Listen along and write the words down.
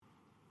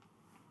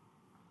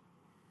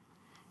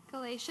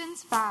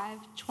Galatians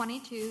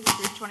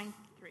 5:22-23.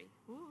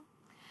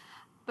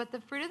 But the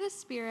fruit of the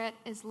Spirit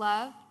is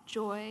love,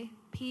 joy,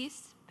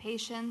 peace,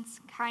 patience,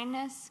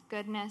 kindness,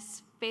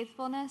 goodness,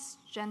 faithfulness,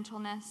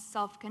 gentleness,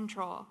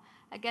 self-control.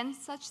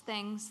 Against such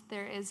things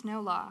there is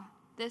no law.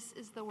 This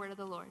is the word of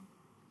the Lord.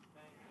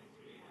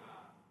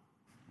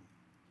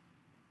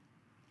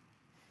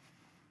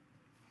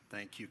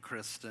 Thank you,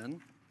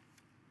 Kristen.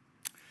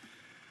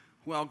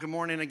 Well, good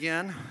morning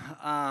again.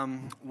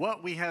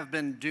 What we have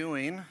been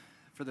doing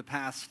for the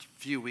past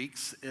few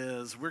weeks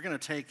is we're going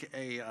to take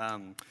a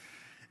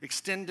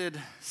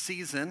extended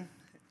season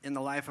in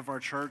the life of our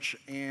church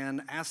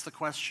and ask the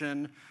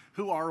question,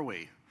 who are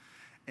we?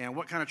 And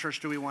what kind of church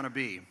do we want to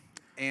be?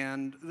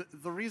 And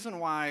the reason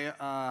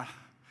why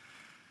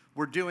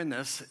we're doing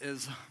this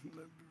is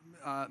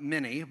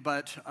many,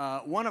 but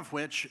one of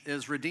which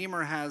is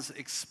Redeemer has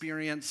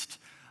experienced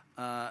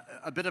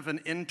a bit of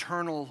an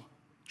internal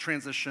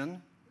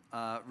transition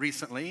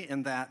recently,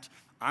 in that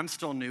I'm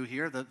still new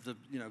here. The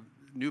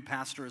new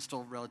pastor is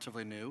still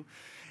relatively new.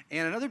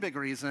 And another big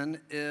reason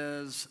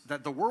is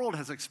that the world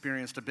has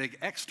experienced a big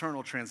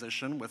external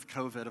transition with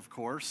COVID, of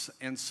course.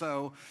 And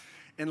so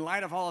in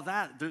light of all of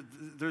that,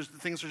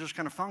 things are just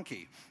kind of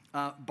funky.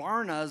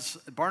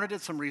 Barna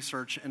did some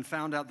research and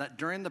found out that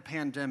during the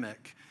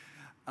pandemic,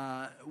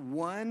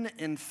 1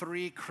 in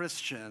 3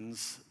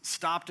 Christians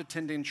stopped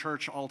attending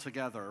church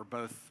altogether,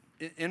 both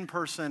in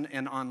person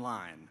and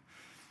online.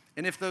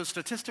 And if those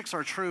statistics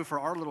are true for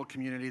our little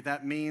community,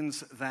 that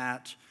means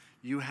that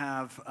you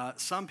have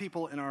some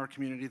people in our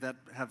community that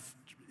have,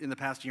 in the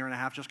past year and a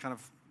half, just kind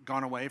of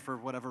gone away for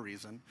whatever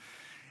reason.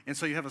 And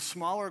so you have a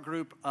smaller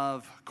group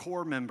of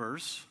core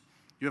members.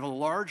 You have a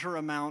larger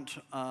amount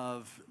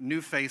of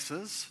new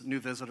faces,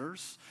 new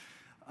visitors.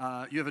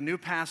 You have a new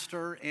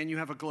pastor, and you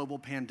have a global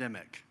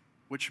pandemic,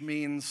 which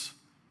means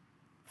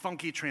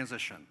funky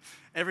transition.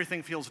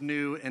 Everything feels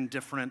new and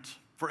different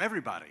for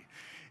everybody.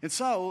 And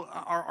so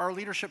our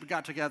leadership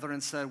got together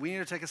and said, we need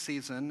to take a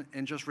season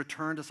and just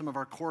return to some of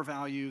our core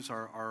values,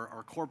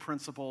 our core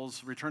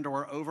principles, return to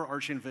our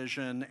overarching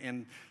vision,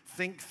 and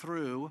think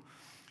through,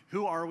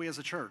 who are we as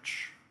a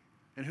church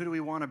and who do we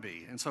want to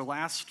be? And so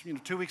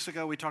 2 weeks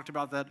ago, we talked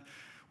about that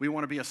we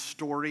want to be a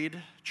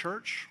storied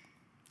church.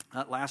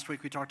 Last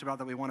week, we talked about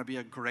that we want to be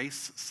a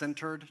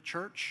grace-centered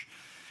church.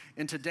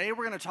 And today,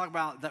 we're going to talk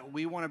about that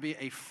we want to be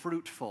a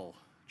fruitful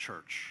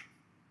church.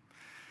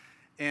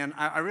 And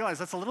I realize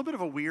that's a little bit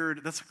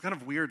of that's kind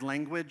of weird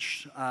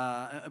language.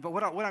 But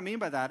what I mean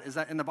by that is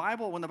that in the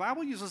Bible, when the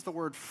Bible uses the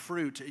word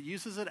fruit, it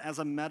uses it as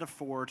a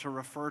metaphor to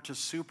refer to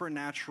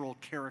supernatural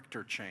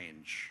character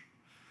change.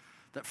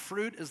 That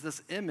fruit is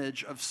this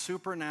image of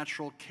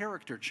supernatural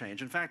character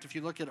change. In fact, if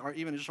you look at our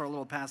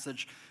little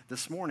passage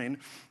this morning,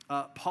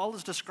 Paul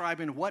is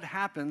describing what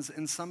happens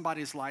in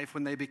somebody's life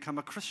when they become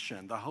a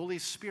Christian. The Holy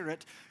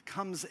Spirit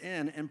comes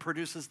in and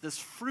produces this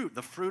fruit.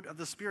 The fruit of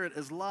the Spirit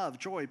is love,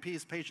 joy,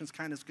 peace, patience,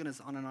 kindness, goodness,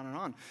 on and on and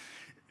on.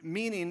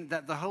 Meaning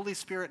that the Holy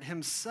Spirit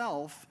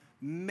himself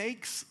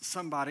makes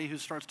somebody who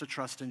starts to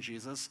trust in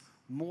Jesus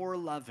more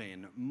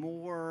loving,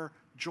 more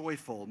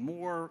joyful,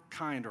 more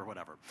kind, or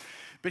whatever.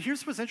 But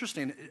here's what's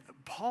interesting.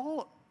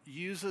 Paul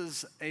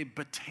uses a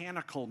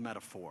botanical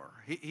metaphor.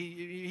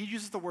 He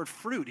uses the word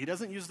fruit. He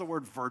doesn't use the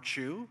word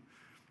virtue.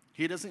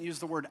 He doesn't use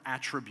the word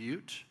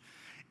attribute.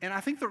 And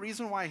I think the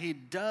reason why he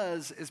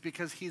does is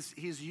because he's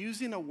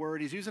using a word,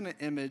 he's using an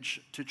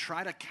image to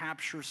try to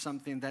capture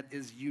something that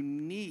is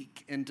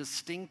unique and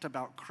distinct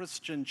about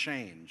Christian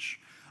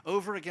change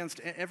over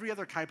against every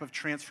other type of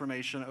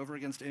transformation, over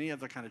against any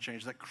other kind of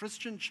change. That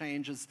Christian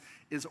change is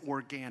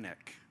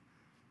organic.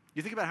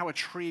 You think about how a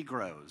tree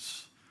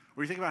grows,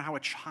 or you think about how a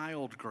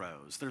child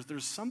grows.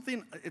 There's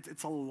something,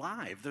 it's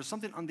alive. There's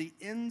something on the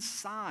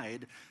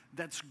inside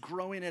that's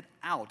growing it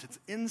out. It's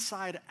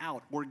inside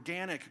out,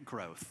 organic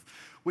growth,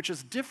 which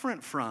is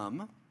different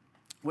from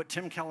what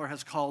Tim Keller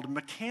has called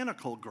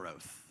mechanical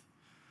growth.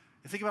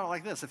 You think about it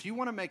like this. If you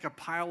want to make a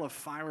pile of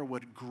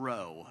firewood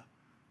grow,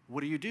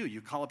 what do?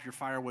 You call up your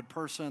firewood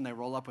person, they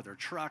roll up with their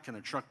truck, and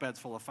their truck bed's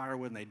full of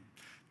firewood, and they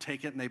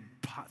take it and they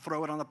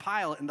throw it on the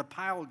pile, and the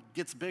pile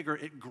gets bigger,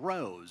 it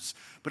grows.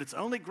 But it's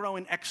only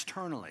growing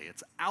externally.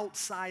 It's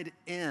outside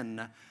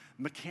in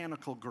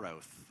mechanical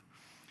growth.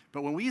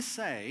 But when we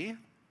say,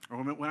 or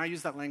when I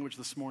use that language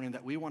this morning,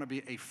 that we want to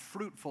be a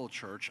fruitful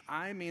church,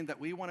 I mean that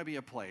we want to be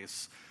a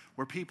place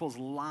where people's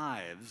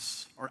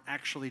lives are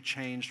actually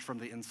changed from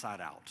the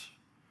inside out,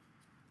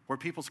 where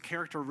people's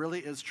character really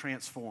is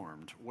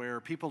transformed,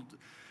 where people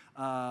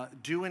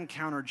do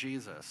encounter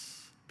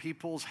Jesus,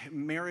 people's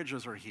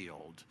marriages are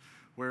healed,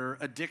 where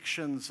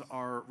addictions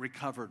are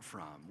recovered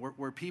from,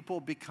 where people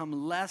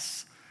become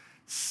less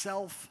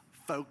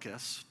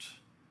self-focused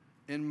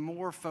and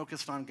more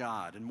focused on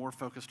God and more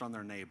focused on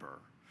their neighbor.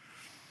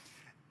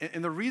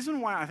 And the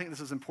reason why I think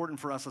this is important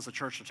for us as a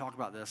church to talk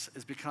about this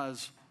is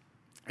because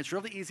it's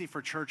really easy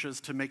for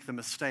churches to make the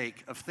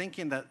mistake of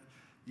thinking that,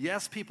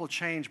 yes, people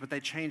change, but they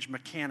change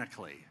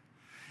mechanically.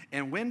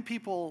 And when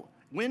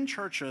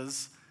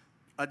churches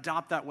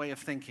adopt that way of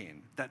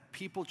thinking, that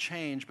people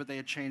change, but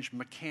they change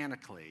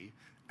mechanically,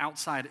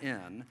 outside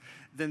in,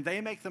 then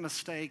they make the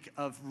mistake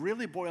of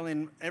really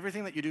boiling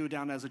everything that you do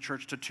down as a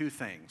church to two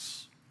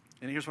things.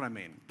 And here's what I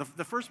mean.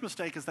 The first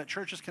mistake is that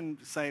churches can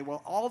say,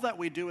 well, all that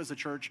we do as a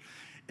church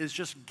is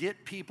just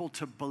get people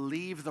to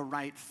believe the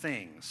right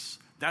things.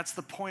 That's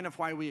the point of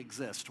why we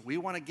exist. We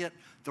want to get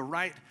the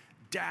right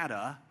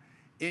data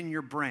in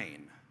your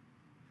brain.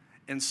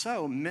 And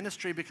so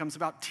ministry becomes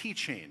about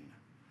teaching.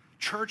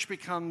 Church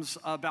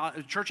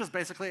is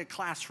basically a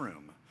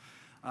classroom.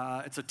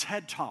 It's a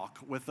TED Talk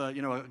with a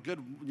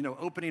good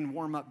opening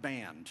warm-up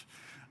band.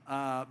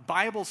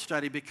 Bible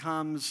study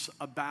becomes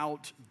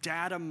about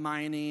data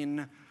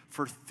mining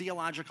for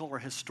theological or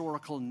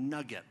historical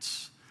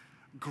nuggets.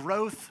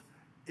 Growth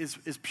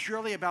is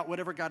purely about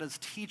whatever God is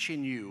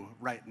teaching you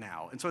right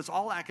now. And so it's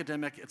all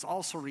academic, it's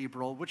all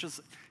cerebral, which is,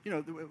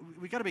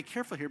 we got to be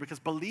careful here because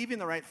believing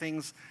the right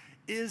things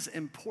is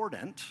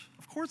important.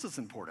 Of course it's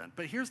important,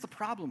 but here's the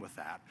problem with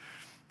that.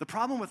 The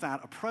problem with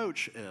that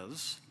approach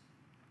is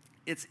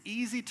it's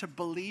easy to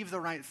believe the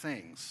right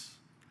things.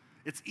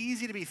 It's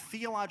easy to be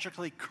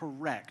theologically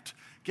correct,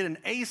 get an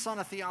ace on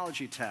a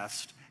theology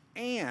test,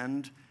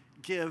 and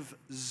give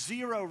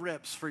 0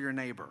 rips for your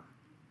neighbor.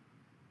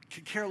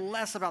 Could care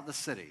less about the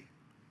city.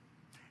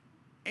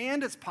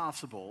 And it's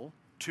possible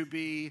to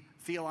be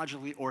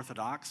theologically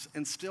orthodox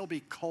and still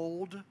be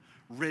cold,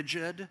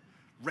 rigid,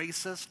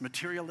 racist,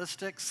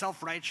 materialistic,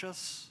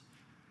 self-righteous.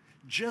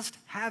 Just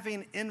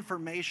having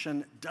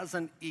information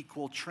doesn't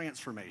equal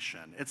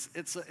transformation. It's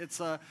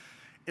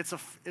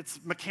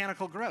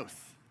mechanical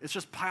growth. It's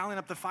just piling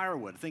up the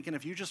firewood, thinking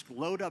if you just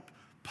load up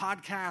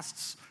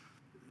podcasts,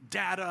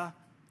 data,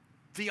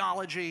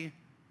 theology,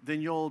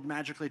 then you'll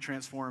magically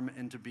transform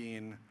into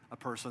being a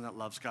person that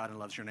loves God and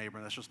loves your neighbor.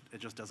 And it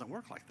just doesn't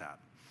work like that.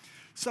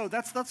 So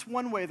that's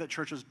one way that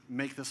churches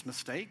make this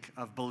mistake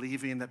of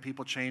believing that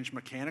people change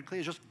mechanically,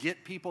 is just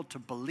get people to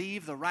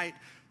believe the right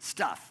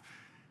stuff.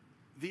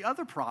 The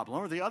other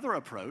problem, or the other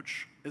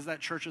approach, is that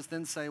churches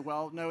then say,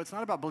 well, no, it's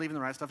not about believing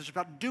the right stuff, it's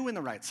about doing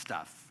the right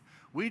stuff.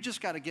 We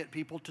just got to get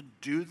people to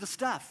do the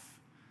stuff.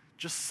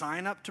 Just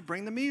sign up to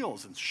bring the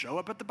meals and show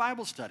up at the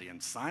Bible study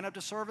and sign up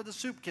to serve at the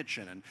soup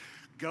kitchen and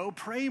go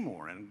pray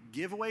more and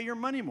give away your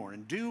money more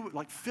and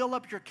fill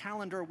up your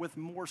calendar with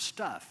more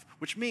stuff,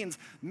 which means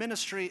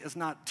ministry is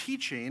not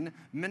teaching,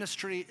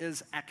 ministry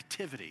is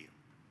activity.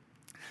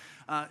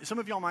 Some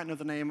of y'all might know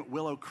the name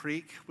Willow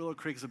Creek. Willow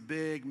Creek is a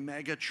big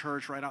mega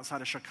church right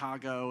outside of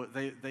Chicago.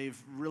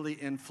 They've really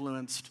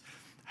influenced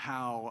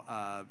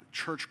how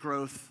church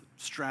growth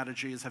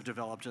strategies have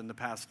developed in the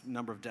past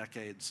number of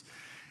decades.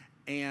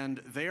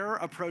 And their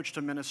approach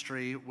to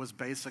ministry was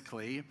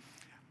basically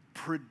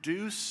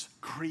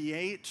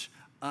create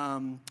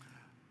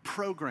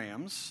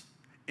programs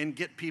and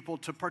get people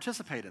to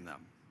participate in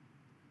them.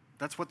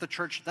 That's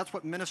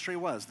what ministry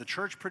was. The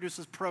church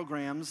produces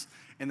programs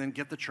and then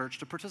get the church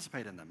to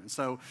participate in them. And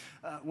so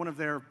one of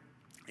their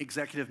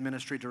executive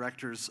ministry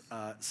directors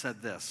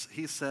said this.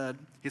 He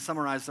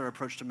summarized their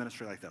approach to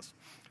ministry like this.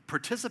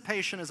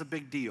 Participation is a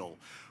big deal.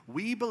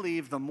 We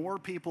believe the more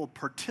people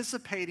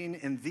participating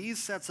in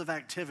these sets of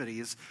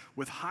activities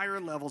with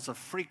higher levels of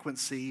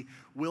frequency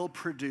will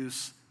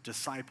produce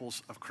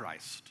disciples of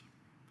Christ.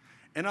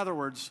 In other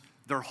words,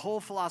 their whole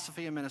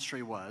philosophy in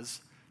ministry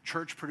was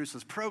church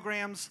produces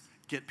programs,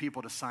 get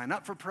people to sign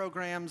up for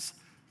programs,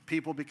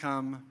 people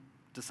become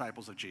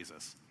disciples of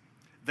Jesus.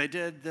 They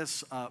did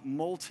this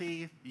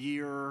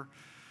multi-year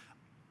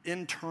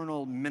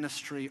internal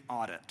ministry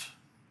audit.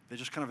 They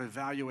just kind of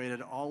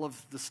evaluated all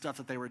of the stuff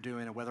that they were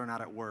doing and whether or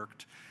not it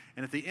worked.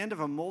 And at the end of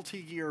a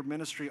multi-year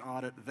ministry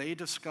audit, they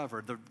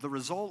discovered, the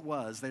result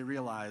was they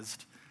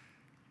realized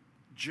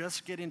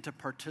just getting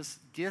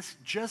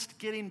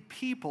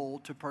people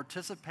to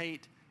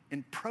participate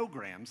in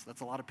programs, that's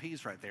a lot of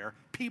P's right there,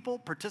 people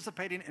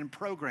participating in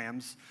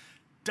programs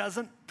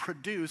doesn't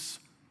produce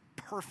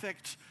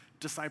perfect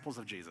disciples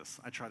of Jesus.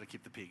 I tried to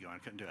keep the P going, I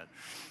couldn't do it.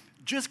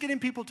 Just getting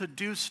people to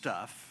do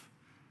stuff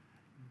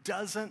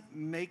doesn't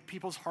make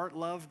people's heart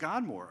love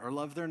God more or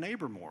love their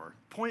neighbor more.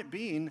 Point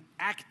being,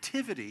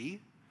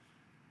 activity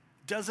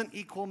doesn't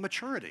equal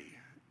maturity.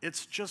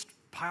 It's just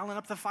piling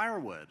up the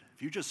firewood.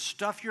 If you just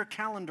stuff your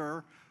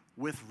calendar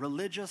with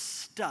religious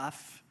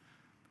stuff,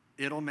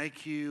 it'll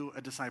make you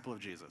a disciple of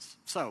Jesus.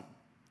 So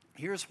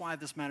here's why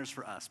this matters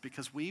for us,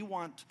 because we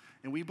want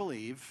and we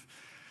believe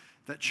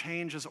that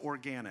change is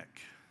organic.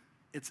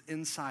 It's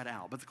inside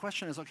out. But the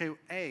question is, okay,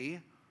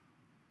 A,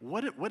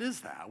 what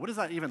is that? What does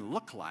that even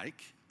look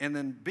like? And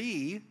then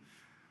B,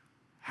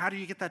 how do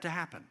you get that to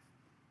happen?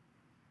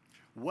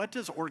 What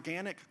does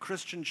organic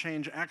Christian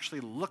change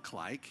actually look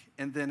like?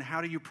 And then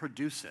how do you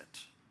produce it?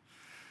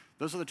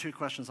 Those are the two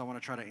questions I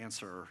want to try to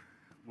answer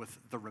with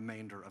the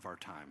remainder of our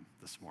time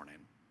this morning.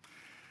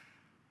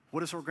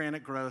 What is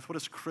organic growth? What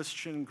does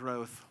Christian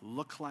growth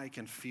look like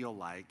and feel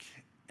like?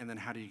 and then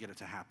how do you get it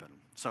to happen?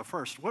 So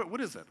first, what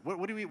is it?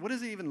 What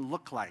does it even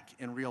look like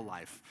in real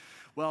life?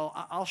 Well,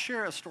 I'll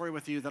share a story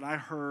with you that I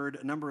heard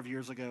a number of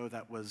years ago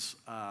that was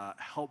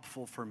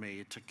helpful for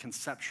me to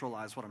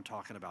conceptualize what I'm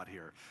talking about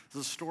here.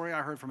 This is a story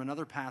I heard from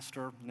another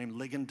pastor named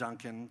Ligon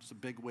Duncan. He's a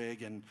big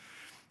wig in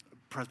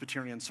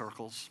Presbyterian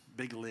circles,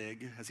 Big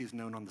Lig, as he's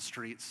known on the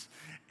streets.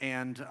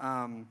 And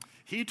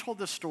he told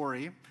this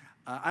story.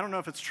 I don't know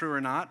if it's true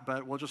or not,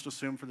 but we'll just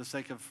assume for the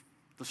sake of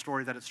the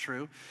story that it's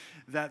true,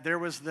 that there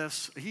was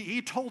this,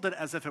 he told it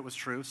as if it was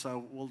true,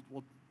 so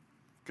we'll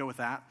go with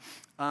that,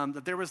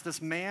 that there was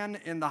this man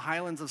in the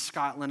Highlands of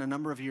Scotland a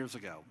number of years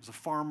ago. He was a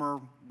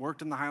farmer,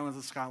 worked in the Highlands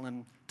of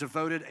Scotland,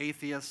 devoted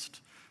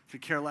atheist,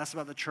 could care less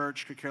about the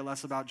church, could care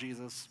less about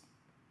Jesus,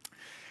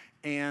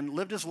 and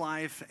lived his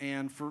life.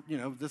 And for,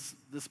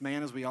 this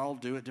man, as we all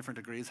do at different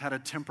degrees, had a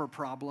temper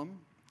problem.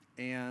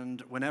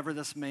 And whenever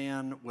this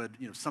man would,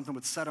 something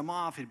would set him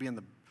off, he'd be in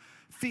the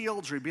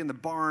fields or he'd be in the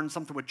barn,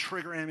 something would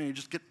trigger him and he'd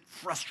just get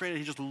frustrated,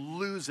 he'd just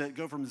lose it,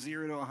 go from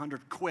 0 to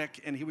 100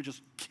 quick, and he would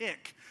just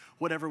kick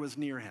whatever was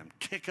near him.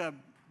 Kick a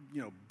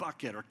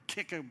bucket, or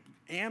kick an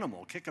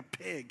animal, kick a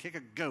pig, kick a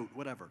goat,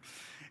 whatever.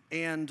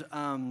 And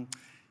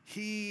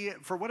he,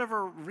 for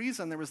whatever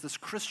reason, there was this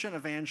Christian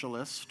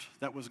evangelist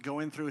that was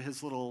going through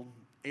his little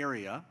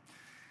area.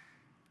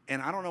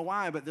 And I don't know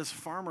why, but this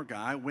farmer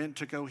guy went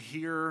to go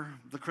hear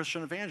the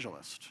Christian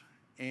evangelist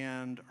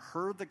and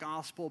heard the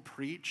gospel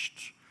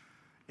preached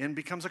and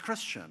becomes a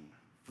Christian.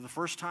 For the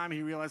first time,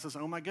 he realizes,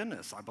 oh my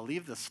goodness, I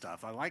believe this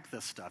stuff. I like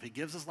this stuff. He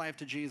gives his life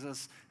to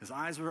Jesus. His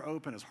eyes were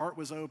open. His heart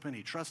was open.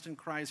 He trusts in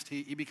Christ.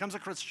 He becomes a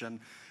Christian,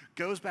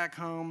 goes back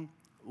home,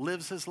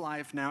 lives his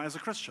life now as a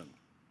Christian.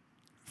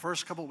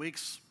 First couple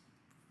weeks,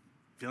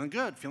 feeling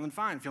good, feeling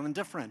fine, feeling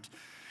different.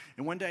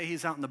 And one day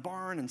he's out in the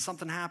barn and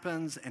something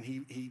happens and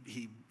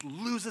he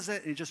loses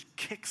it and he just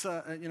kicks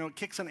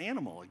an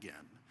animal again.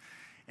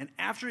 And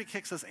after he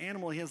kicks this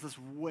animal, he has this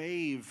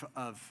wave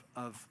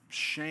of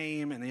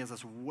shame and he has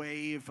this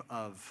wave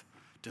of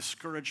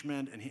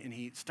discouragement, and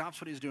he stops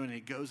what he's doing and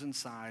he goes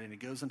inside and he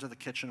goes into the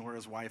kitchen where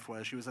his wife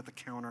was. She was at the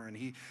counter, and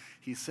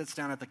he sits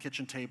down at the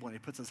kitchen table and he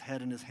puts his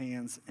head in his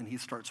hands and he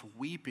starts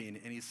weeping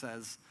and he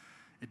says,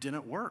 "It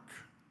didn't work.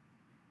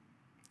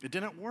 It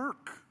didn't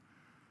work.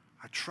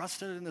 I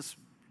trusted in this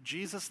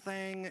Jesus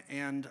thing,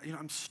 and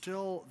I'm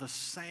still the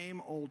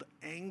same old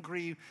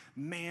angry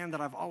man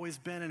that I've always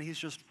been," and he's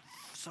just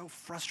so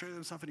frustrated with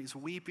himself, and he's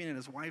weeping, and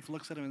his wife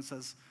looks at him and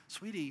says,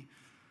 "Sweetie,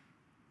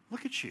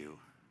 look at you.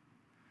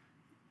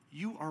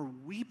 You are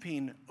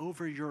weeping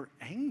over your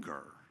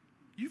anger.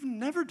 You've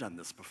never done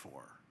this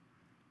before.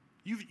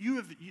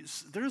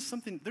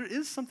 There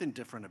is something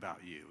different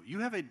about you. You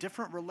have a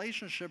different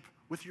relationship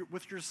with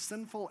your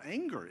sinful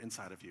anger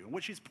inside of you." And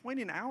what she's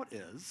pointing out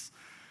is,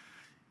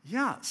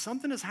 yeah,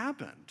 something has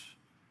happened.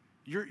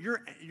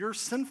 Your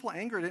sinful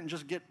anger didn't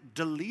just get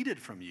deleted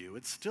from you.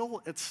 It's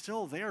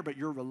still there, but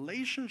your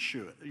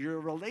relationship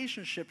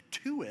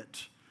to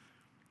it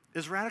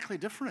is radically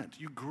different.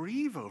 You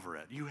grieve over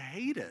it. You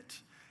hate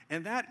it.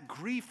 And that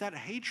grief, that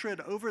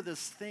hatred over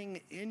this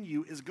thing in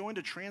you is going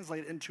to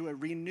translate into a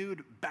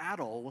renewed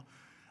battle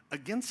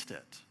against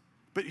it.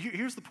 But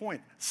here's the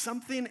point.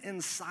 Something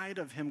inside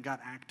of him got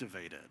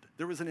activated.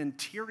 There was an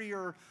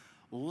interior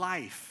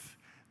life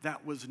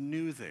that was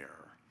new there.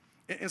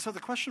 And so the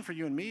question for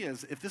you and me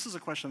is, if this is a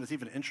question that's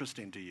even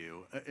interesting to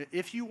you,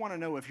 if you want to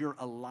know if you're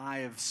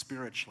alive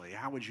spiritually,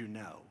 how would you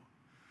know?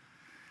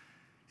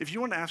 If you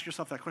want to ask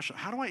yourself that question,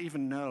 how do I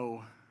even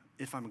know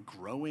if I'm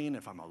growing,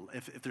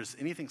 if there's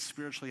anything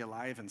spiritually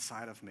alive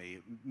inside of me?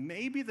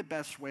 Maybe the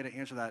best way to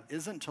answer that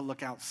isn't to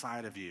look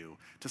outside of you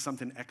to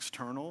something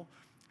external.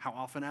 How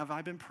often have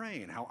I been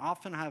praying? How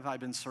often have I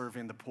been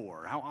serving the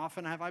poor? How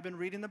often have I been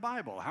reading the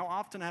Bible? How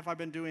often have I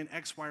been doing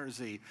X, Y, or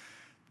Z?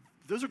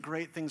 Those are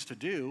great things to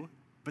do,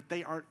 but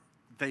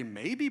they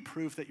may be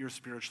proof that you're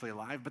spiritually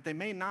alive, but they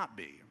may not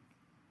be.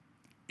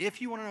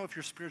 If you want to know if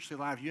you're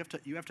spiritually alive,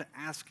 you have to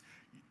ask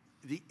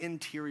the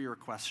interior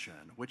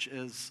question, which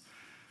is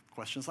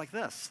questions like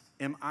this: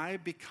 am I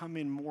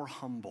becoming more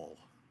humble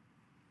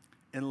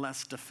and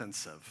less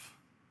defensive?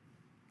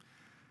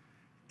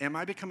 Am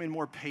I becoming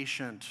more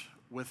patient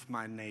with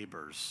my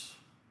neighbors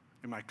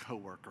and my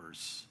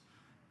coworkers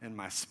and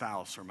my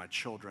spouse or my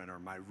children or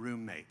my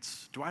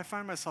roommates? Do I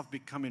find myself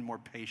becoming more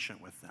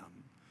patient with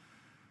them?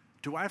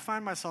 Do I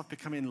find myself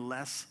becoming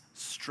less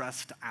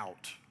stressed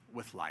out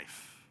with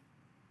life?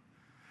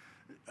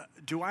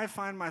 Do I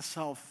find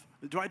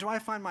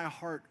my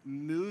heart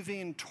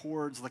moving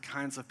towards the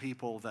kinds of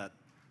people that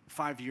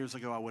 5 years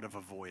ago I would have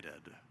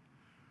avoided?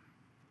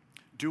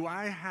 Do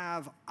I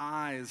have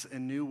eyes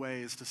in new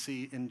ways to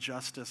see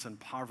injustice and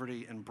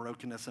poverty and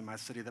brokenness in my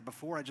city that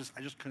before I just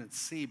couldn't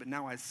see, but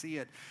now I see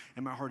it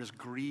and my heart is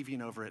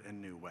grieving over it in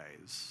new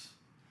ways?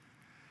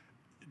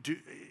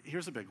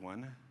 Here's a big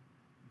one.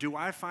 Do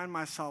I find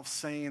myself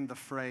saying the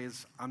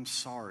phrase, "I'm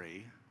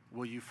sorry,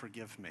 will you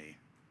forgive me?"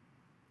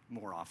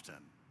 more often?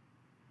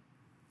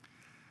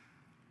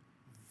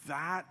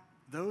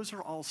 Those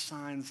are all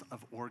signs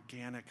of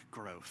organic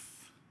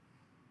growth.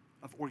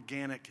 of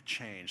organic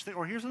change.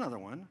 Or here's another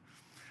one.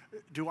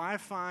 Do I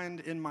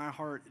find in my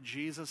heart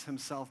Jesus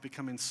himself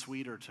becoming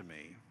sweeter to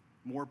me,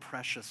 more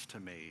precious to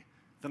me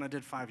than I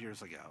did 5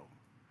 years ago?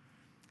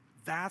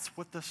 That's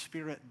what the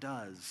Spirit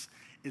does,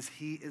 is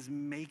he is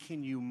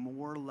making you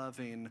more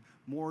loving,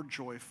 more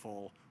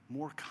joyful,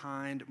 more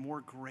kind,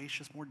 more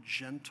gracious, more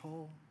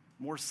gentle,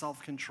 more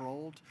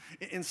self-controlled.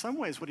 In some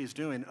ways, what he's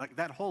doing, like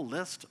that whole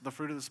list, the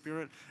fruit of the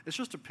Spirit, is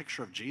just a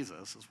picture of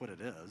Jesus, is what it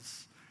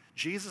is.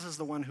 Jesus is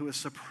the one who is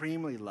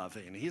supremely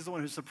loving. He's the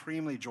one who's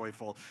supremely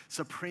joyful,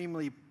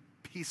 supremely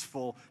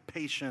peaceful,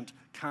 patient,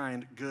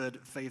 kind, good,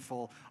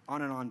 faithful,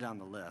 on and on down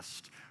the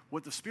list.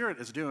 What the Spirit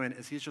is doing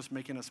is he's just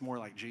making us more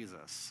like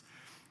Jesus.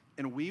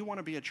 And we want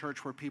to be a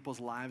church where people's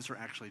lives are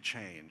actually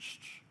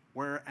changed,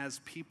 where as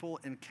people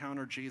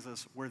encounter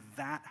Jesus, where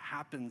that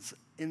happens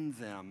in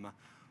them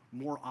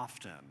more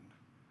often,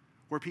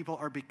 where people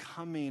are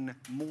becoming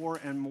more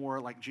and more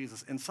like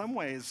Jesus. In some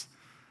ways,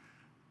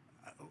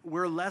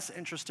 we're less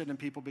interested in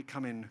people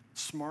becoming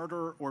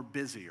smarter or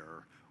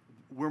busier.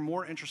 We're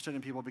more interested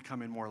in people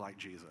becoming more like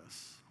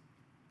Jesus.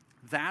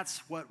 That's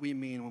what we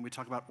mean when we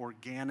talk about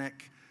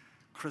organic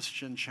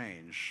Christian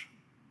change.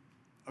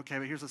 Okay,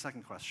 but here's the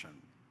second question.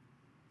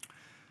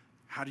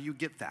 How do you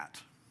get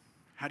that?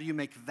 How do you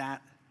make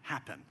that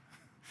happen?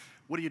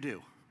 What do you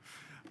do?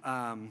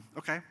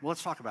 Okay, well,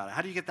 let's talk about it.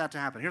 How do you get that to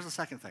happen? Here's the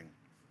second thing.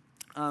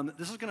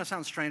 This is going to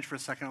sound strange for a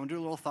second. I'm going to do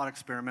a little thought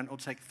experiment. It'll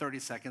take 30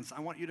 seconds. I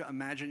want you to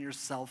imagine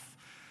yourself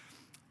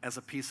as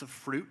a piece of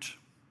fruit.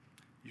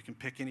 You can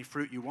pick any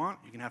fruit you want.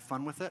 You can have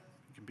fun with it.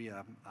 It can be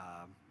a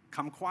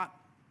kumquat.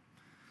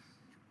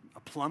 A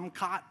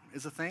plum-cot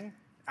is a thing.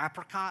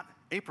 Apricot,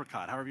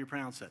 however you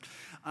pronounce it.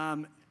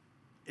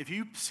 If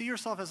you see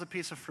yourself as a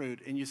piece of fruit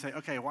and you say,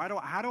 okay,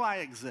 how do I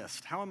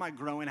exist? How am I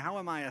growing? How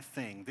am I a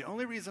thing? The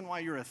only reason why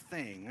you're a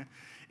thing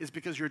is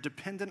because you're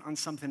dependent on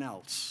something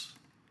else.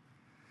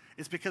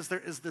 It's because there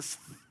is this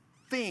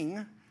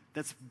thing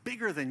that's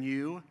bigger than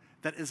you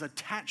that is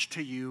attached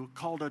to you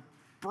called a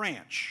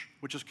branch,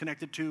 which is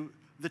connected to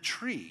the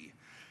tree.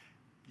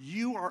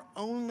 You are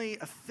only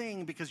a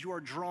thing because you are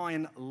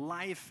drawing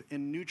life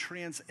and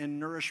nutrients and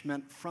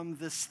nourishment from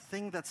this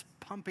thing that's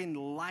pumping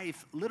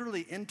life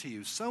literally into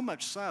you, so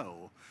much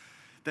so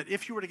that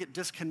if you were to get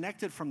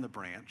disconnected from the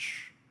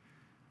branch,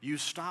 you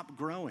stop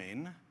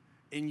growing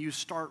and you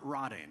start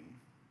rotting.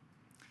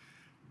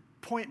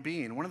 Point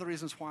being, one of the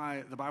reasons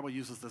why the Bible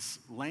uses this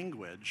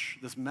language,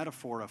 this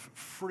metaphor of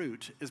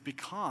fruit, is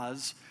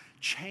because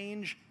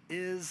change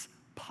is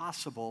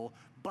possible,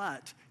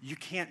 but you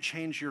can't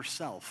change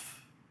yourself.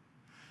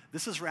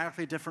 This is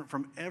radically different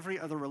from every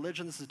other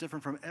religion. This is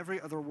different from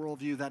every other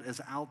worldview that is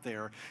out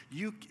there.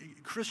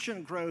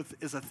 Christian growth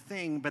is a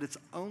thing, but it's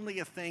only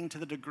a thing to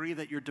the degree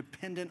that you're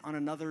dependent on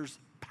another's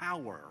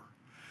power.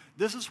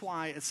 This is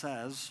why it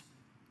says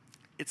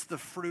it's the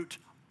fruit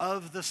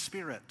of the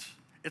Spirit.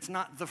 It's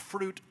not the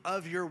fruit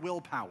of your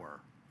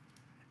willpower.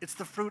 It's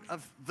the fruit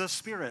of the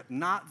Spirit,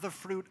 not the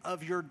fruit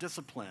of your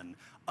discipline,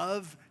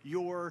 of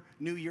your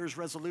New Year's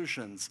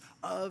resolutions,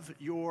 of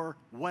your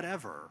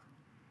whatever.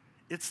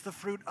 It's the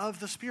fruit of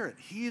the Spirit.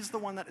 He is the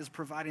one that is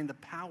providing the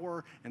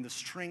power and the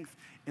strength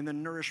and the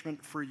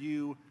nourishment for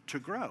you to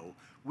grow.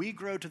 We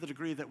grow to the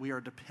degree that we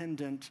are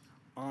dependent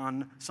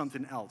on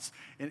something else.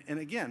 And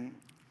again,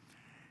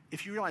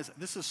 if you realize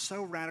this is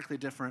so radically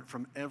different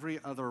from every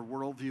other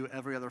worldview,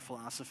 every other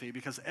philosophy,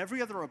 because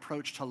every other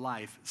approach to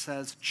life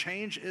says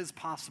change is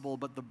possible,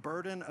 but the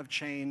burden of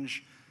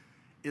change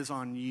is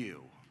on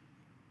you.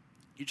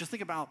 You just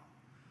think about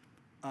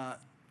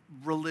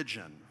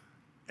religion.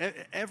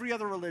 Every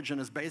other religion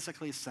is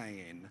basically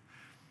saying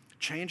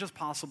change is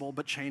possible,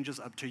 but change is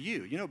up to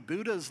you. You know,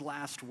 Buddha's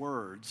last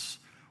words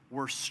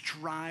were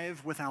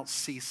strive without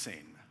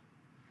ceasing.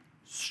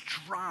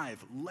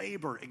 Strive,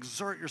 labor,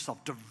 exert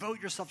yourself,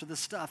 devote yourself to this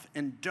stuff,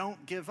 and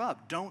don't give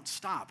up. Don't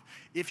stop.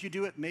 If you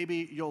do it,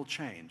 maybe you'll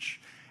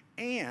change.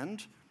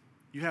 And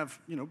you have,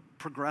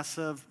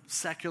 progressive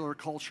secular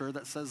culture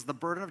that says the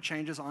burden of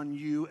change is on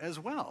you as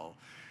well.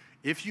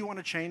 If you want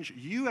to change,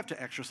 you have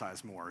to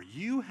exercise more.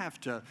 You have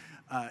to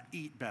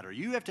eat better.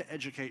 You have to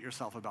educate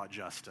yourself about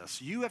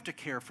justice. You have to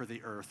care for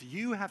the earth.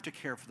 You have to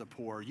care for the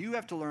poor. You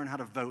have to learn how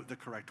to vote the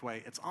correct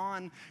way. It's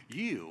on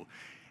you.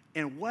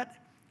 And what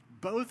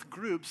both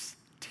groups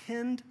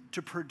tend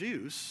to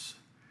produce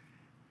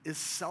is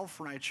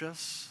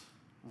self-righteous,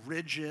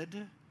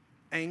 rigid,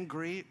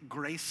 angry,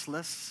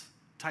 graceless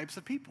types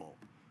of people.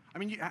 I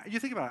mean, you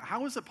think about it.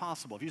 How is it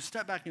possible, if you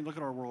step back and you look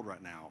at our world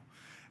right now,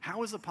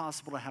 how is it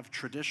possible to have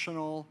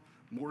traditional,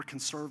 more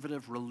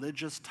conservative,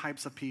 religious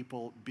types of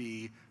people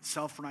be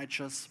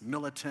self-righteous,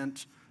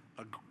 militant,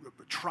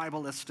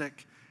 tribalistic,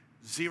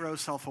 zero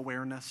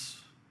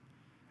self-awareness,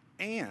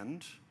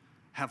 and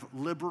have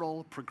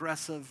liberal,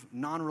 progressive,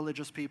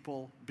 non-religious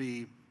people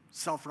be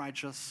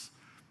self-righteous,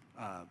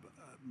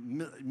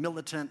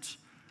 militant,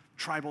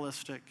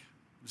 tribalistic,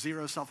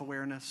 zero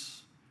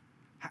self-awareness?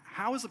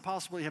 How is it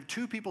possible you have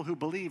two people who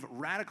believe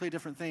radically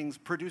different things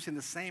producing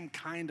the same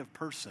kind of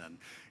person?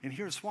 And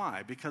here's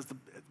why. Because the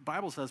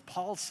Bible says,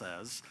 Paul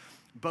says,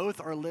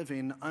 both are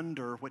living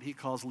under what he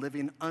calls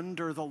living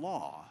under the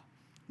law,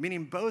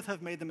 meaning both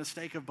have made the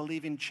mistake of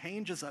believing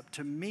change is up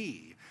to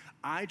me.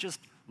 I just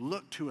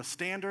look to a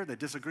standard. They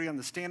disagree on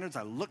the standards.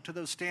 I look to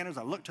those standards.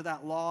 I look to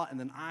that law, and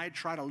then I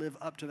try to live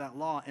up to that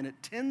law, and it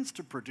tends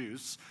to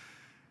produce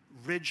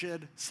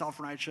rigid,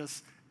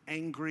 self-righteous,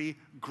 angry,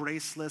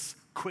 graceless,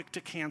 quick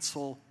to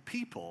cancel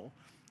people.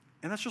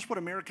 And that's just what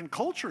American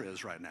culture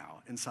is right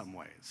now in some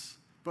ways.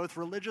 Both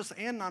religious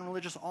and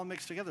non-religious all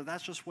mixed together.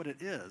 That's just what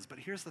it is. But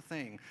here's the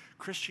thing.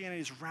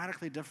 Christianity is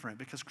radically different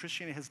because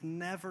Christianity has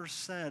never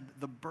said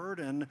the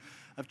burden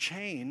of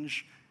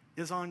change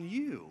is on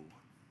you.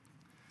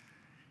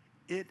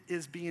 It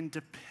is being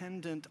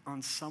dependent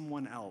on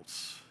someone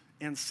else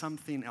and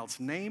something else,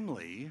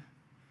 namely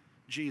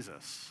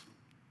Jesus.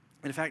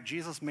 In fact,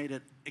 Jesus made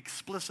it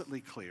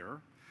explicitly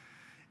clear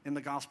in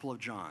the Gospel of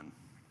John.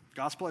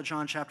 Gospel of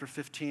John, chapter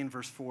 15,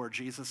 verse 4,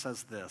 Jesus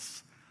says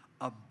this,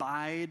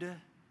 "Abide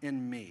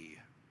in me,"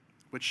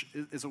 which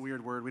is a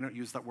weird word. We don't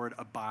use that word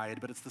abide,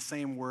 but it's the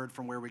same word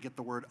from where we get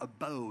the word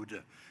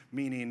abode,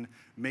 meaning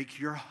make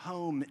your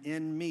home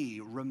in me,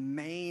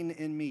 remain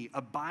in me,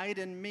 abide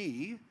in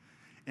me,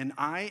 and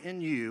I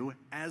in you,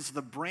 as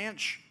the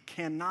branch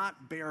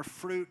cannot bear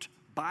fruit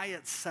by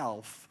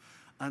itself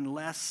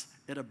unless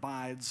it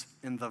abides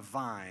in the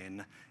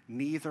vine,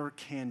 neither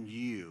can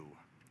you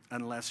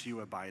unless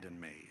you abide in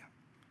me.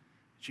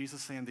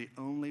 Jesus saying the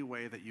only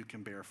way that you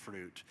can bear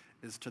fruit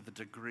is to the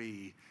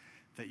degree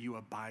that you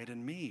abide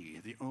in me,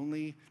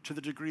 to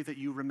the degree that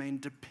you remain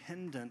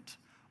dependent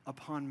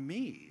upon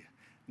me.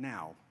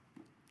 Now,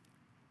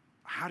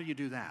 how do you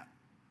do that?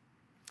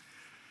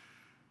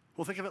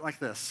 Well, think of it like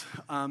this.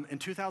 In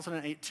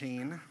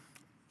 2018,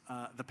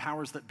 the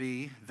powers that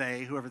be,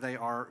 whoever they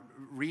are,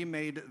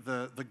 remade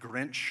the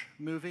Grinch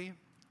movie.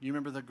 You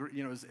remember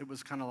it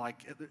was kind of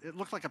like, it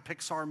looked like a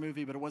Pixar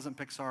movie, but it wasn't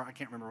Pixar. I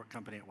can't remember what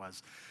company it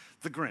was.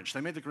 The Grinch.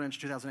 They made The Grinch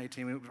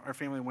 2018. Our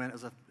family went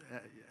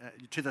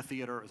to the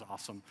theater. It was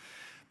awesome.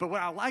 But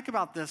what I like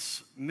about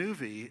this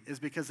movie is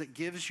because it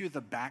gives you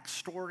the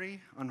backstory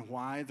on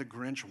why the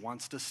Grinch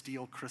wants to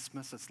steal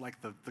Christmas. It's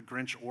like the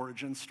Grinch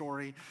origin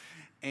story.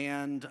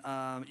 And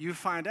you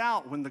find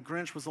out when the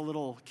Grinch was a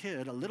little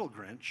kid, a little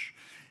Grinch,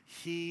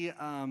 he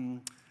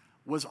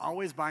was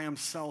always by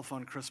himself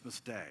on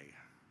Christmas Day.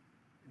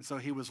 And so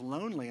he was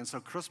lonely, and so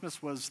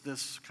Christmas was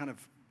this kind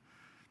of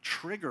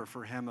trigger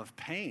for him of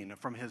pain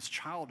from his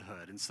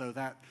childhood. And so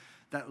that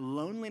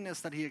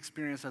loneliness that he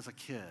experienced as a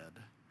kid,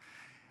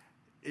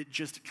 it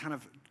just kind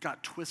of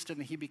got twisted,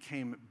 and he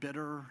became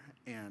bitter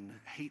and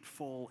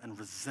hateful and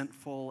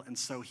resentful. And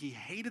so he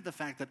hated the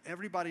fact that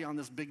everybody on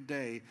this big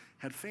day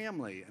had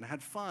family and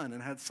had fun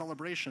and had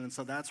celebration, and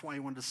so that's why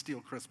he wanted to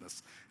steal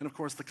Christmas. And of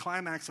course, the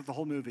climax of the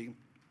whole movie,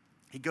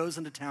 he goes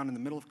into town in the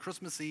middle of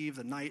Christmas Eve,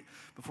 the night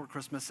before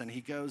Christmas, and he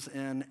goes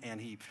in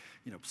and he,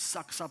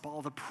 sucks up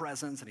all the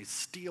presents and he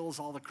steals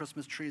all the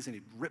Christmas trees and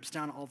he rips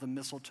down all the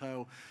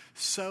mistletoe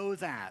so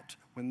that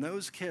when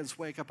those kids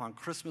wake up on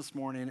Christmas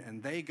morning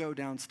and they go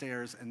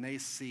downstairs and they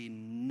see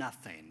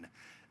nothing,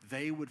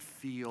 they would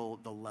feel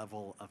the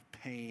level of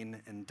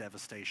pain and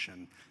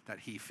devastation that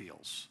he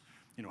feels.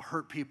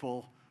 Hurt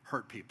people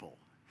hurt people.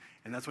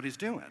 And that's what he's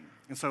doing.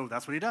 And so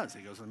that's what he does.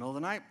 He goes in the middle of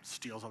the night,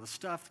 steals all the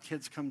stuff,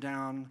 kids come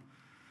down,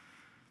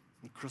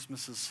 and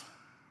Christmas is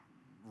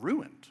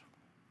ruined.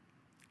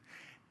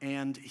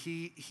 And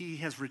he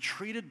has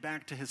retreated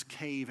back to his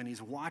cave, and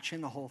he's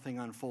watching the whole thing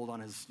unfold on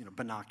his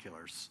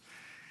binoculars.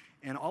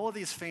 And all of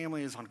these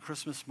families on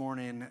Christmas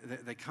morning,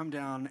 they come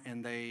down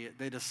and they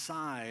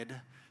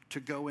decide to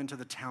go into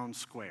the town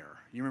square.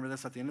 You remember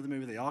this at the end of the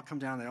movie? They all come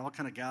down, they all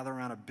kind of gather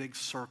around a big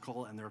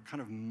circle, and they're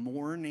kind of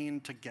mourning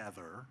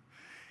together.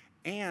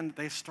 And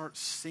they start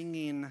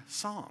singing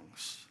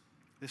songs.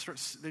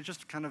 They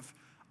just kind of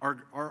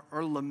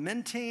are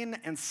lamenting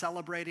and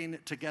celebrating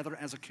together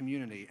as a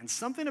community. And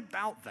something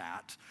about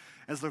that,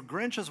 as the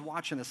Grinch is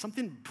watching this,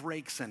 something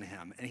breaks in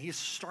him, and he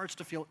starts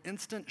to feel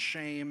instant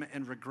shame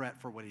and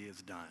regret for what he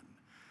has done.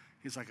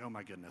 He's like, oh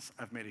my goodness,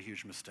 I've made a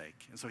huge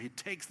mistake. And so he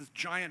takes this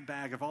giant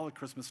bag of all the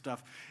Christmas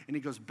stuff, and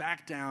he goes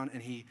back down,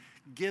 and he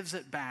gives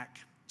it back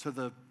to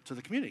the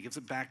community, gives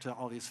it back to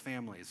all these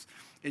families.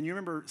 And you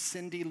remember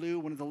Cindy Lou,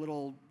 one of the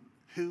little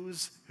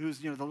who's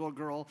the little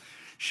girl,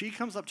 she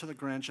comes up to the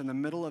Grinch in the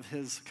middle of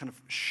his kind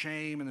of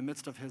shame, in the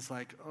midst of his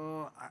like,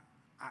 oh,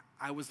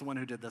 I was the one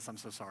who did this, I'm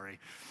so sorry.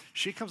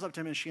 She comes up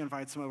to him and she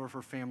invites him over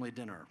for family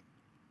dinner.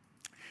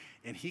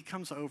 And he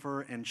comes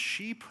over and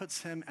she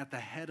puts him at the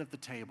head of the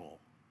table,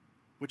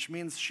 which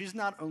means she's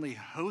not only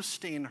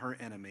hosting her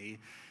enemy,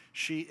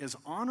 she is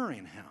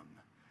honoring him.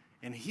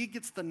 And he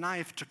gets the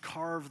knife to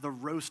carve the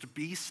roast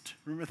beast.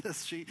 Remember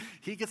this?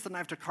 He gets the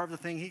knife to carve the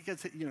thing. He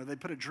gets it, they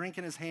put a drink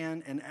in his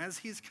hand. And as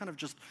he's kind of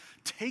just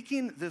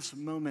taking this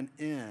moment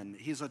in,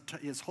 his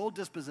whole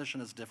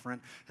disposition is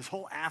different. His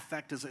whole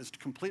affect is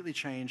completely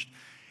changed.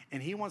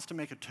 And he wants to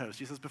make a toast.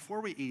 He says,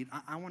 before we eat,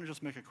 I want to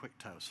just make a quick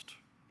toast.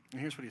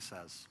 And here's what he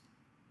says.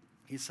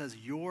 He says,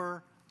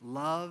 your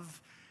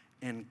love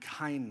and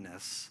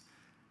kindness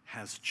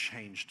has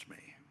changed me.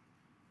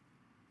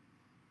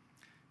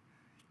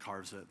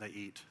 carves it, they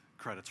eat,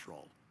 credits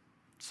roll.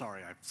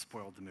 Sorry, I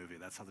spoiled the movie.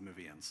 That's how the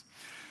movie ends.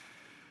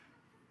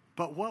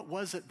 But what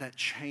was it that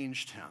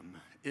changed him?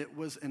 It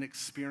was an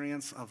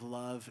experience of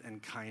love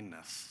and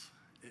kindness.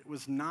 It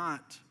was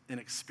not an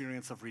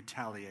experience of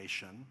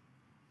retaliation.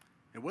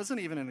 It wasn't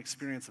even an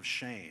experience of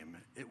shame.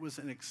 It was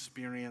an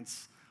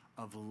experience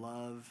of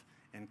love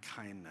and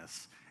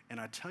kindness. And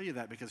I tell you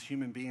that because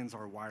human beings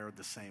are wired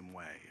the same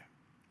way.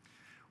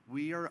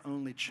 We are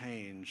only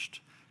changed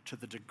to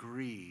the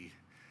degree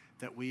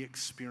that we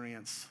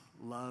experience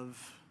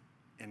love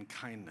and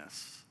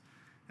kindness.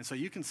 And so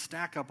you can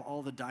stack up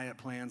all the diet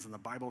plans and the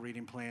Bible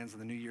reading plans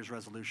and the New Year's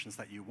resolutions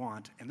that you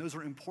want, and those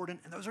are important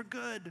and those are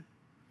good.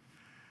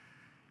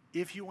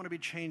 If you want to be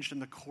changed in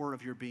the core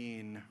of your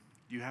being,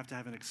 you have to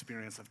have an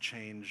experience of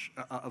change,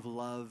 of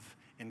love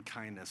and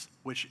kindness,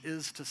 which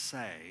is to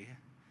say,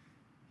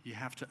 you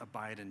have to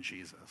abide in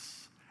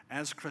Jesus.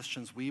 As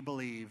Christians, we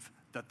believe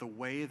that the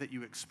way that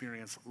you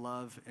experience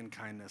love and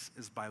kindness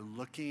is by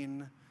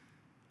looking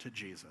to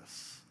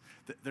Jesus.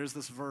 There's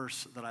this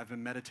verse that I've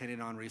been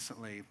meditating on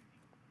recently.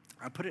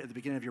 I put it at the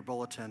beginning of your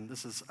bulletin.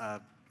 This is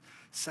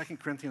 2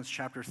 Corinthians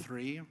chapter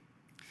 3. I'm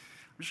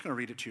just going to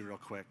read it to you real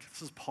quick.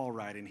 This is Paul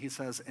writing. He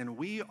says, "And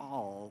we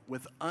all,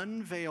 with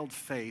unveiled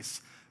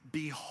face,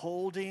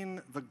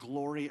 beholding the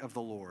glory of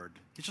the Lord."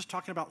 He's just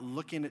talking about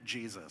looking at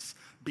Jesus,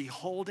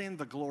 beholding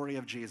the glory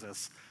of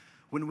Jesus.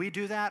 When we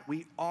do that,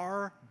 we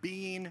are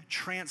being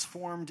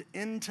transformed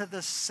into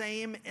the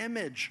same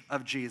image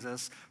of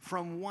Jesus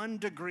from one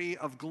degree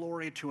of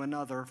glory to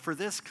another, for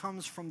this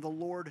comes from the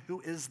Lord who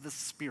is the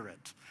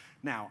Spirit.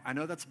 Now, I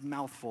know that's a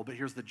mouthful, but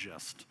here's the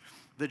gist.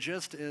 The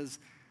gist is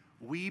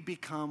we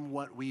become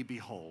what we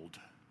behold.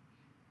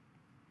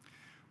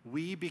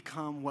 We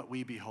become what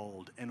we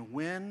behold. And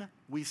when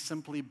we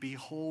simply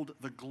behold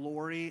the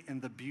glory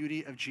and the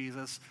beauty of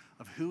Jesus,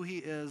 of who he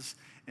is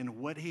and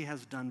what he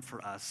has done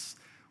for us,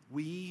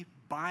 we,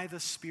 by the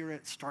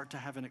Spirit, start to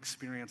have an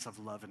experience of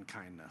love and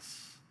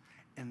kindness.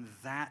 And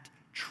that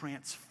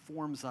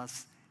transforms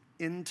us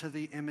into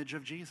the image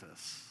of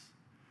Jesus.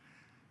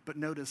 But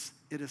notice,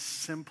 it is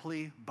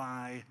simply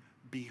by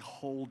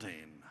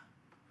beholding.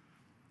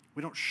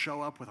 We don't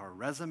show up with our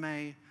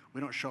resume.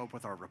 We don't show up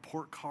with our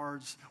report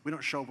cards. We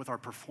don't show up with our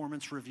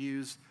performance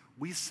reviews.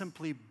 We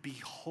simply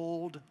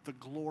behold the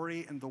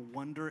glory and the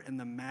wonder and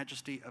the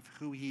majesty of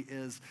who he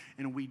is,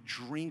 and we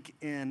drink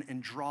in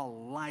and draw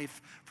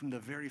life from the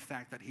very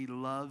fact that he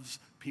loves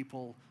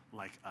people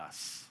like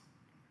us.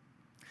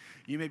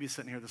 You may be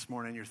sitting here this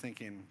morning and you're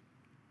thinking,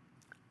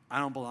 I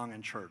don't belong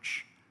in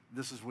church.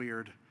 This is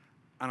weird.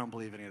 I don't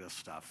believe any of this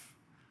stuff.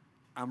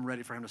 I'm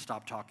ready for him to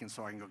stop talking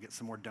so I can go get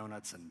some more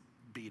donuts and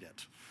beat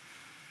it.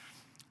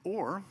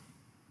 Or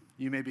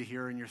you may be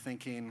here and you're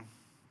thinking,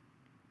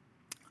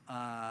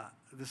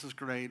 this is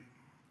great.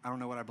 I don't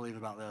know what I believe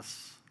about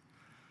this.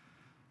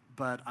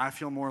 But I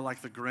feel more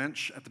like the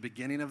Grinch at the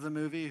beginning of the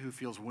movie who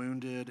feels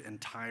wounded and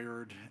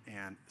tired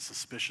and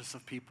suspicious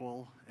of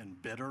people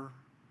and bitter.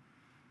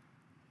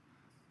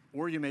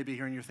 Or you may be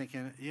here and you're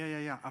thinking,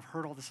 yeah, I've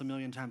heard all this a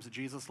million times, that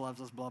Jesus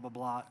loves us, blah, blah,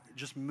 blah.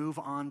 Just move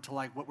on to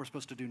like what we're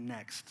supposed to do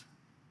next.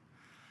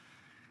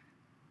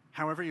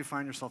 However you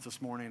find yourself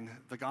this morning,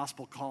 the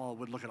gospel call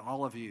would look at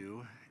all of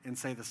you and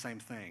say the same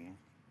thing,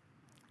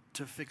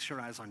 to fix your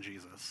eyes on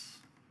Jesus.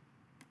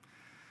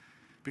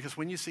 Because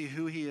when you see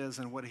who he is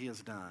and what he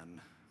has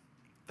done,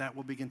 that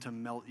will begin to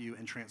melt you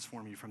and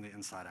transform you from the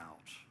inside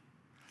out.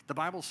 The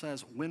Bible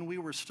says, when we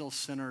were still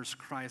sinners,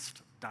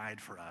 Christ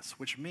died for us,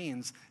 which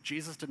means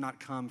Jesus did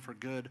not come for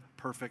good,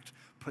 perfect,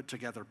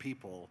 put-together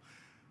people,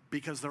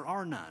 because there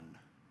are none.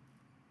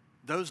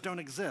 Those don't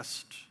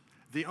exist.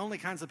 The only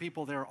kinds of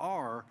people there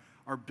are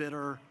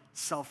bitter,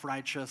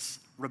 self-righteous,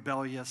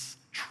 rebellious,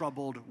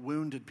 troubled,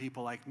 wounded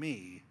people like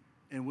me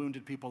and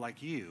wounded people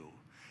like you.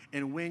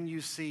 And when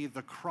you see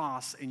the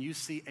cross and you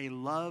see a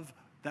love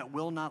that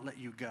will not let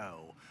you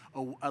go,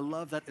 a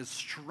love that is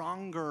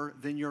stronger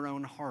than your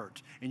own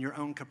heart and your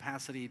own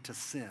capacity to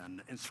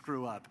sin and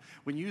screw up,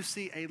 when you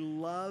see a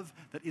love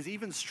that is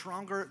even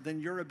stronger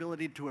than your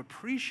ability to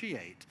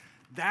appreciate,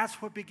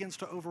 that's what begins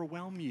to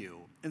overwhelm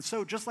you. And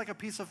so just like a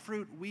piece of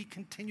fruit, we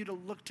continue to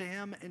look to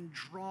him and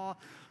draw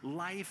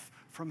life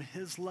from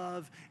his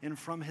love and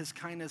from his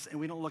kindness, and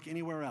we don't look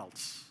anywhere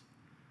else.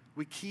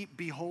 We keep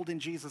beholding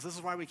Jesus. This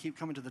is why we keep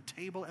coming to the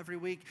table every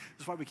week.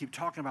 This is why we keep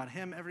talking about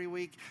him every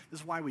week. This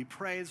is why we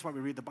pray. This is why we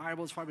read the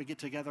Bible. This is why we get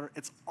together.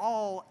 It's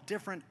all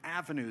different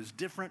avenues,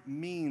 different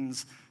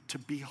means to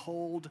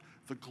behold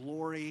the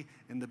glory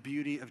and the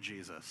beauty of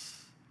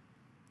Jesus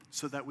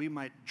so that we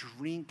might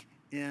drink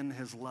in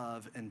his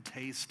love and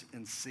taste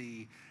and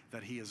see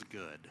that he is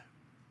good.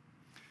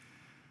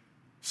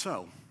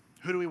 So,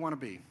 who do we want to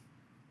be?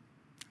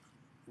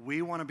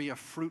 We want to be a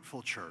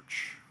fruitful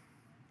church,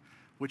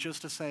 which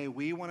is to say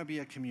we want to be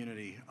a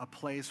community, a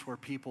place where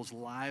people's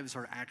lives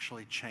are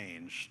actually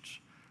changed,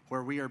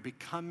 where we are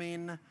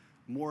becoming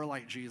more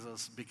like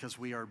Jesus because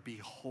we are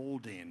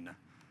beholding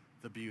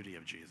the beauty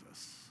of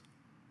Jesus.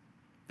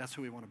 That's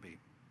who we want to be.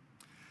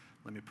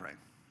 Let me pray.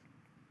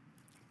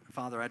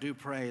 Father, I do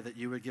pray that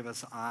you would give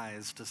us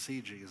eyes to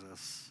see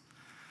Jesus.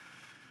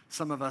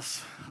 Some of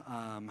us,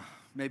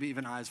 maybe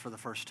even eyes for the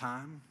first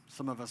time.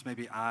 Some of us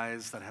maybe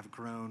eyes that have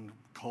grown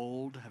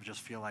cold, have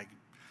just feel like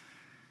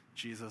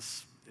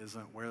Jesus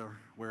isn't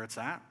where it's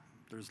at.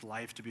 There's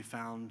life to be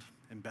found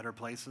in better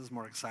places,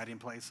 more exciting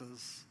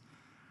places.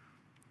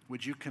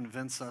 Would you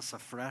convince us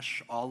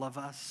afresh, all of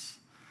us?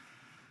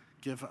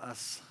 Give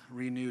us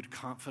renewed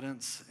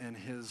confidence in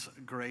his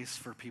grace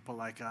for people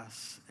like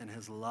us, in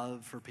his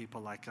love for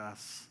people like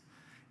us,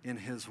 in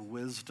his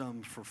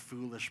wisdom for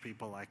foolish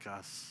people like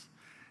us,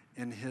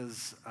 in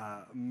his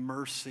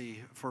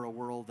mercy for a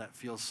world that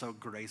feels so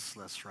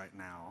graceless right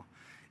now,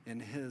 in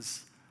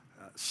his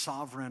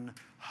sovereign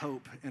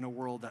hope in a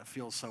world that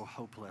feels so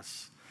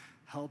hopeless.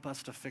 Help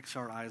us to fix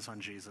our eyes on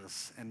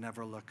Jesus and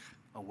never look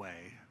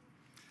away,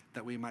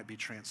 that we might be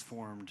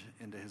transformed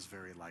into his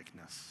very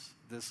likeness.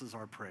 This is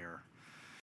our prayer